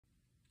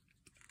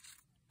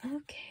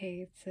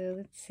Okay, so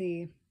let's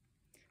see.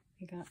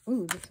 We got,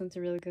 ooh, this one's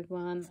a really good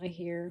one, I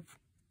hear.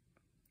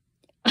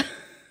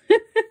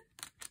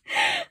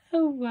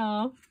 Oh,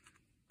 wow.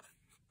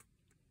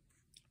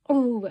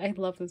 Oh, I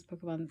love this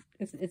Pokemon.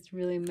 It's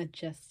really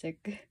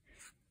majestic.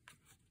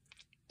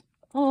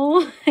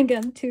 Oh, I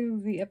got two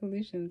of the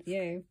evolutions.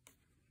 Yay.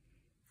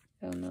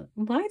 Oh no.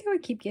 Why do I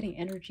keep getting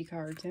energy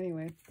cards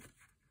anyway?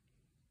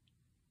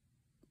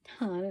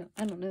 Huh,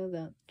 I don't know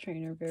that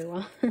trainer very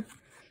well.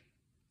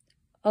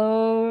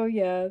 Oh,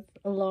 yes.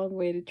 A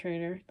long-awaited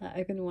trainer that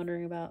I've been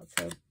wondering about,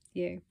 so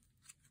yay.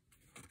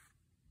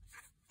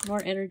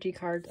 More energy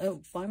cards.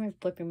 Oh, why am I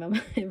flipping them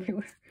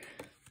everywhere?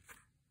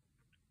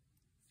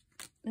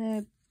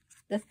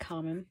 That's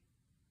common.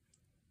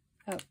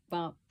 Oh,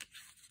 wow.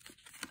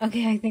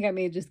 Okay, I think I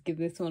may just give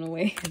this one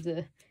away as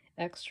a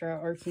extra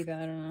or keep it,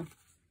 I don't know.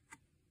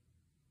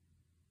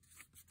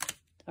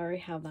 I already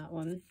have that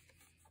one.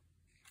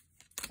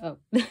 Oh,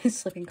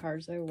 slipping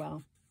cards. Oh,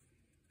 wow.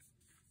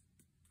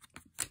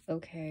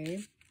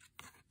 Okay.